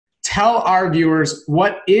tell our viewers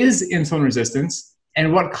what is insulin resistance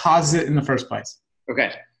and what causes it in the first place.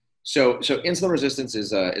 Okay, so insulin resistance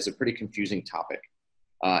is a pretty confusing topic,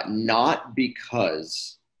 not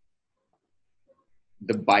because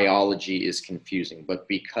the biology is confusing, but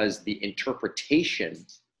because the interpretation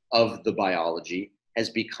of the biology has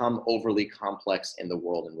become overly complex in the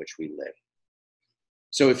world in which we live.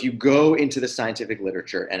 So if you go into the scientific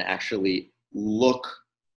literature and actually look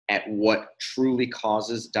at what truly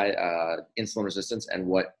causes insulin resistance and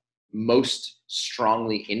what most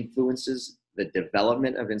strongly influences the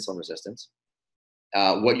development of insulin resistance,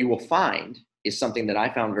 what you will find is something that I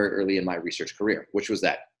found very early in my research career, which was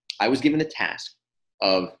that I was given the task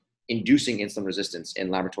of inducing insulin resistance in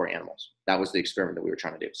laboratory animals. That was the experiment that we were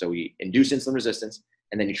trying to do. So we induce insulin resistance,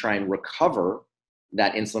 and then you try and recover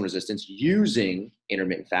that insulin resistance using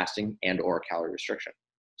intermittent fasting and or calorie restriction.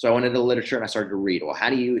 So I went into the literature and I started to read, well, how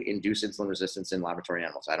do you induce insulin resistance in laboratory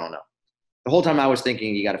animals? I don't know. The whole time I was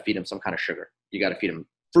thinking you got to feed them some kind of sugar. You got to feed them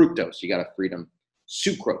fructose. You got to feed them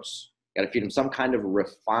sucrose. You got to feed them some kind of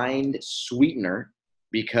refined sweetener,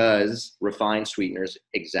 because refined sweeteners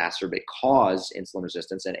cause insulin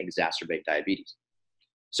resistance and exacerbate diabetes.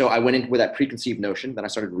 So I went in with that preconceived notion, then I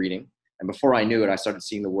started reading, and before I knew it, I started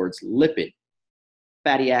seeing the words lipid,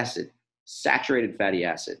 fatty acid, saturated fatty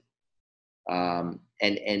acid, and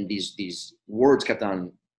these words kept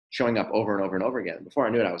on showing up over and over and over again. Before I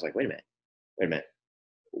knew it, I was like, wait a minute,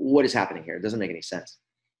 what is happening here? It doesn't make any sense.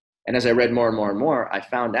 And as I read more and more and more, I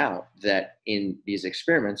found out that in these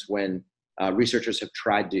experiments, when researchers have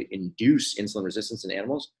tried to induce insulin resistance in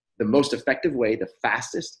animals, the most effective way, the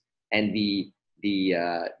fastest, and the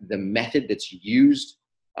method that's used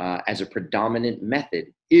as a predominant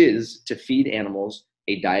method is to feed animals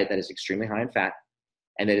a diet that is extremely high in fat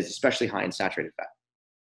and that is especially high in saturated fat.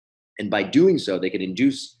 And by doing so, they can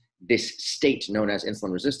induce this state known as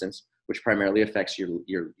insulin resistance, which primarily affects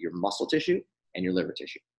your muscle tissue and your liver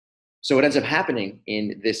tissue. So what ends up happening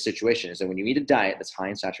in this situation is that when you eat a diet that's high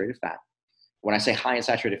in saturated fat, when I say high in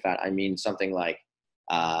saturated fat, I mean something like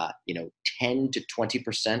 10 to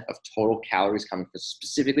 20% of total calories coming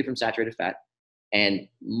specifically from saturated fat, and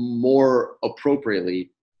more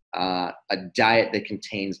appropriately, a diet that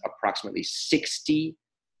contains approximately 60+%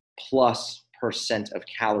 of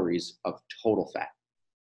calories of total fat.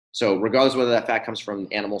 So regardless of whether that fat comes from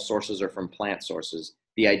animal sources or from plant sources,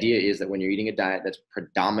 the idea is that when you're eating a diet that's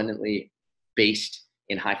predominantly based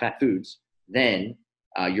in high-fat foods, then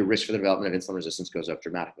your risk for the development of insulin resistance goes up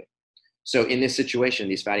dramatically. So in this situation,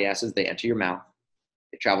 these fatty acids, they enter your mouth,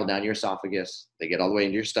 they travel down your esophagus, they get all the way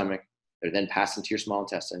into your stomach, they're then passed into your small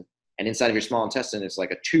intestine. And inside of your small intestine, it's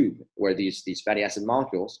like a tube where these fatty acid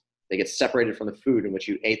molecules, they get separated from the food in which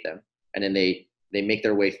you ate them, and then they make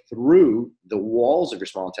their way through the walls of your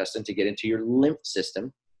small intestine to get into your lymph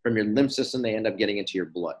system. From your lymph system, they end up getting into your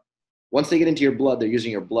blood. Once they get into your blood, they're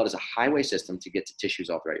using your blood as a highway system to get to tissues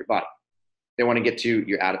all throughout your body. They want to get to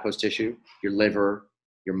your adipose tissue, your liver,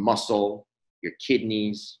 your muscle, your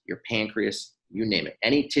kidneys, your pancreas, you name it.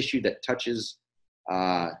 Any tissue that touches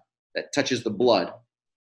the blood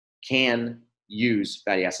can use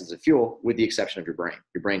fatty acids as fuel, with the exception of your brain.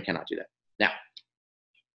 Your brain cannot do that. Now,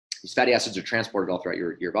 these fatty acids are transported all throughout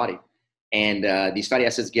your body, and these fatty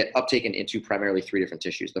acids get uptaken into primarily 3 different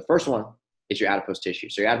tissues. The first one is your adipose tissue.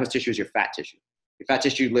 So your adipose tissue is your fat tissue. Your fat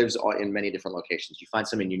tissue lives in many different locations. You find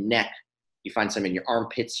some in your neck, you find some in your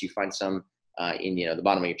armpits, you find some in the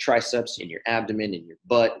bottom of your triceps, in your abdomen, in your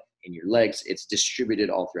butt, in your legs. It's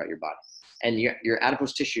distributed all throughout your body. And your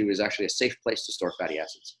adipose tissue is actually a safe place to store fatty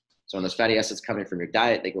acids. So when those fatty acids come in from your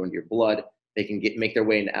diet, they go into your blood, they can make their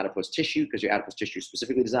way into adipose tissue, because your adipose tissue is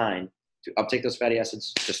specifically designed to uptake those fatty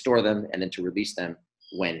acids, to store them, and then to release them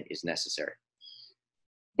when is necessary.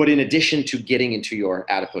 But in addition to getting into your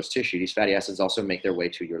adipose tissue, these fatty acids also make their way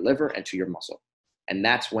to your liver and to your muscle. And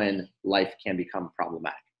that's when life can become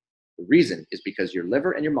problematic. The reason is because your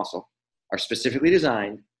liver and your muscle are specifically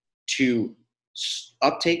designed to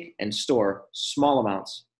uptake and store small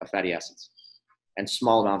amounts of fatty acids and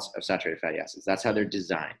small amounts of saturated fatty acids. That's how they're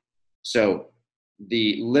designed. So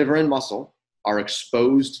the liver and muscle are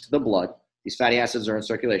exposed to the blood. These fatty acids are in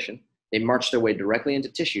circulation. They march their way directly into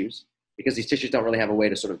tissues, because these tissues don't really have a way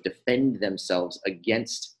to sort of defend themselves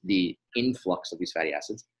against the influx of these fatty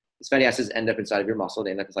acids. These fatty acids end up inside of your muscle,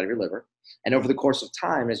 they end up inside of your liver. And over the course of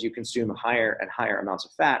time, as you consume higher and higher amounts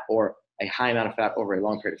of fat, or a high amount of fat over a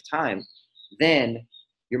long period of time, then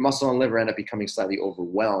your muscle and liver end up becoming slightly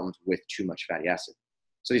overwhelmed with too much fatty acid.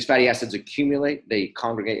 So these fatty acids accumulate, they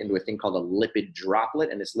congregate into a thing called a lipid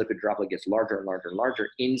droplet, and this lipid droplet gets larger and larger and larger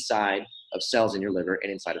inside of cells in your liver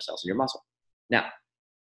and inside of cells in your muscle. Now,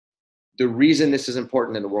 The reason this is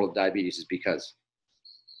important in the world of diabetes is because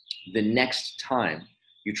the next time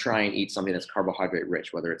you try and eat something that's carbohydrate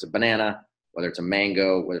rich, whether it's a banana, whether it's a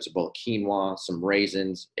mango, whether it's a bowl of quinoa, some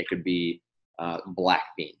raisins, it could be black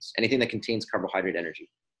beans, anything that contains carbohydrate energy.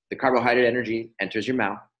 The carbohydrate energy enters your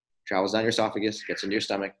mouth, travels down your esophagus, gets into your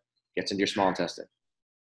stomach, gets into your small intestine.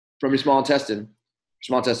 From your small intestine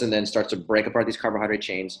then starts to break apart these carbohydrate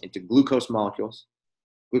chains into glucose molecules.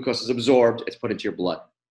 Glucose is absorbed, it's put into your blood.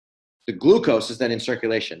 The glucose is then in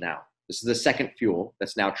circulation now. This is the second fuel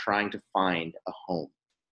that's now trying to find a home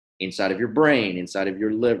inside of your brain, inside of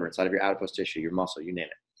your liver, inside of your adipose tissue, your muscle, you name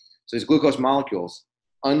it. So these glucose molecules,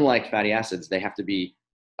 unlike fatty acids, they have to be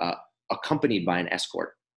accompanied by an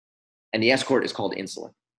escort. And the escort is called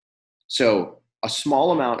insulin. So a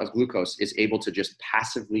small amount of glucose is able to just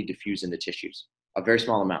passively diffuse into tissues, a very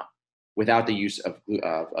small amount, without the use of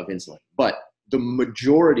insulin. But the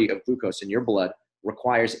majority of glucose in your blood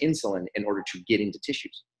requires insulin in order to get into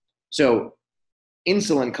tissues. So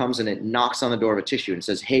insulin comes and it knocks on the door of a tissue and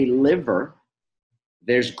says, hey, liver,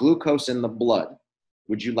 there's glucose in the blood.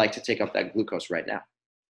 Would you like to take up that glucose right now?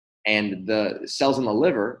 And the cells in the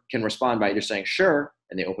liver can respond by either saying, sure,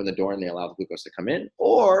 and they open the door and they allow the glucose to come in,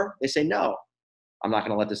 or they say, no, I'm not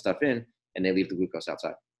going to let this stuff in, and they leave the glucose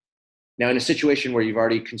outside. Now, in a situation where you've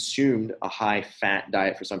already consumed a high-fat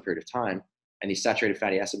diet for some period of time, and these saturated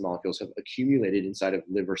fatty acid molecules have accumulated inside of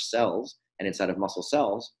liver cells and inside of muscle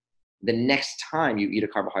cells, the next time you eat a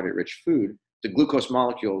carbohydrate-rich food, the glucose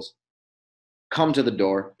molecules come to the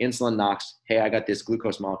door, insulin knocks, hey, I got this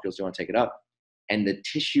glucose molecules, do you want to take it up? And the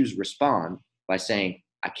tissues respond by saying,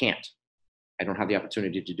 I can't. I don't have the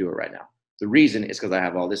opportunity to do it right now. The reason is because I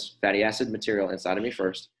have all this fatty acid material inside of me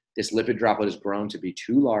first. This lipid droplet has grown to be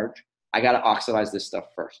too large. I got to oxidize this stuff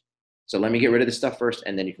first. So let me get rid of this stuff first,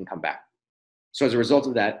 and then you can come back. So as a result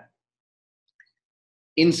of that,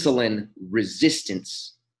 insulin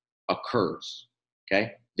resistance occurs,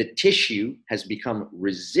 okay? The tissue has become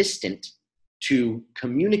resistant to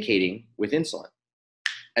communicating with insulin.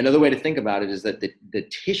 Another way to think about it is that the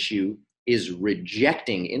tissue is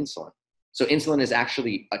rejecting insulin. So insulin is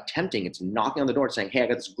actually attempting, it's knocking on the door saying, hey, I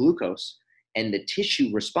got this glucose. And the tissue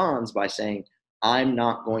responds by saying, I'm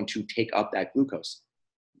not going to take up that glucose.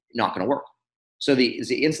 Not going to work. So the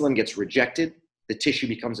insulin gets rejected, the tissue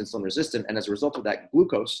becomes insulin resistant, and as a result of that,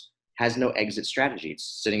 glucose has no exit strategy.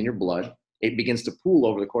 It's sitting in your blood. It begins to pool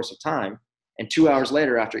over the course of time. And 2 hours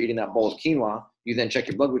later, after eating that bowl of quinoa, you then check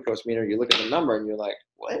your blood glucose meter, you look at the number, and you're like,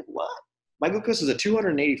 what? My glucose is a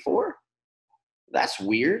 284? That's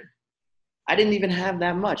weird. I didn't even have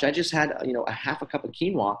that much. I just had, a half a cup of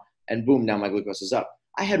quinoa, and boom, now my glucose is up.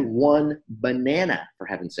 I had one banana, for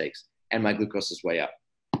heaven's sakes, and my glucose is way up.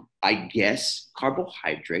 I guess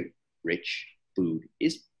carbohydrate-rich food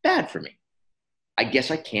is bad for me. I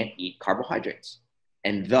guess I can't eat carbohydrates.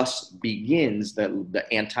 And thus begins the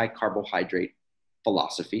anti-carbohydrate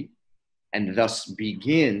philosophy, and thus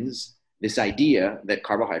begins this idea that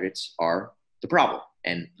carbohydrates are the problem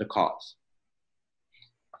and the cause.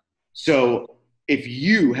 So if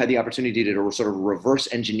you had the opportunity to sort of reverse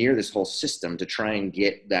engineer this whole system to try and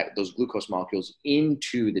get those glucose molecules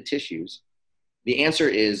into the tissues, the answer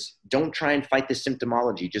is don't try and fight the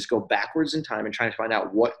symptomology. Just go backwards in time and try to find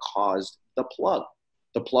out what caused the plug.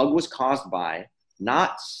 The plug was caused by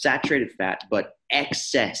not saturated fat, but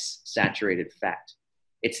excess saturated fat.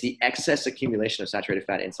 It's the excess accumulation of saturated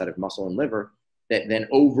fat inside of muscle and liver that then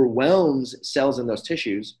overwhelms cells in those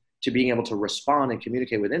tissues to being able to respond and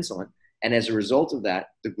communicate with insulin. And as a result of that,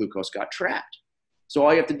 the glucose got trapped. So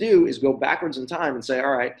all you have to do is go backwards in time and say,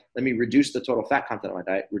 all right, let me reduce the total fat content of my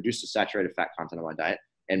diet, reduce the saturated fat content of my diet.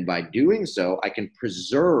 And by doing so, I can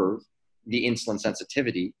preserve the insulin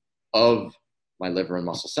sensitivity of my liver and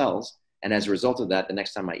muscle cells. And as a result of that, the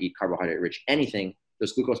next time I eat carbohydrate-rich anything,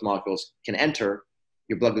 those glucose molecules can enter,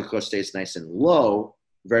 your blood glucose stays nice and low,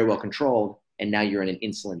 very well controlled, and now you're in an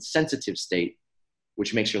insulin-sensitive state,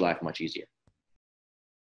 which makes your life much easier.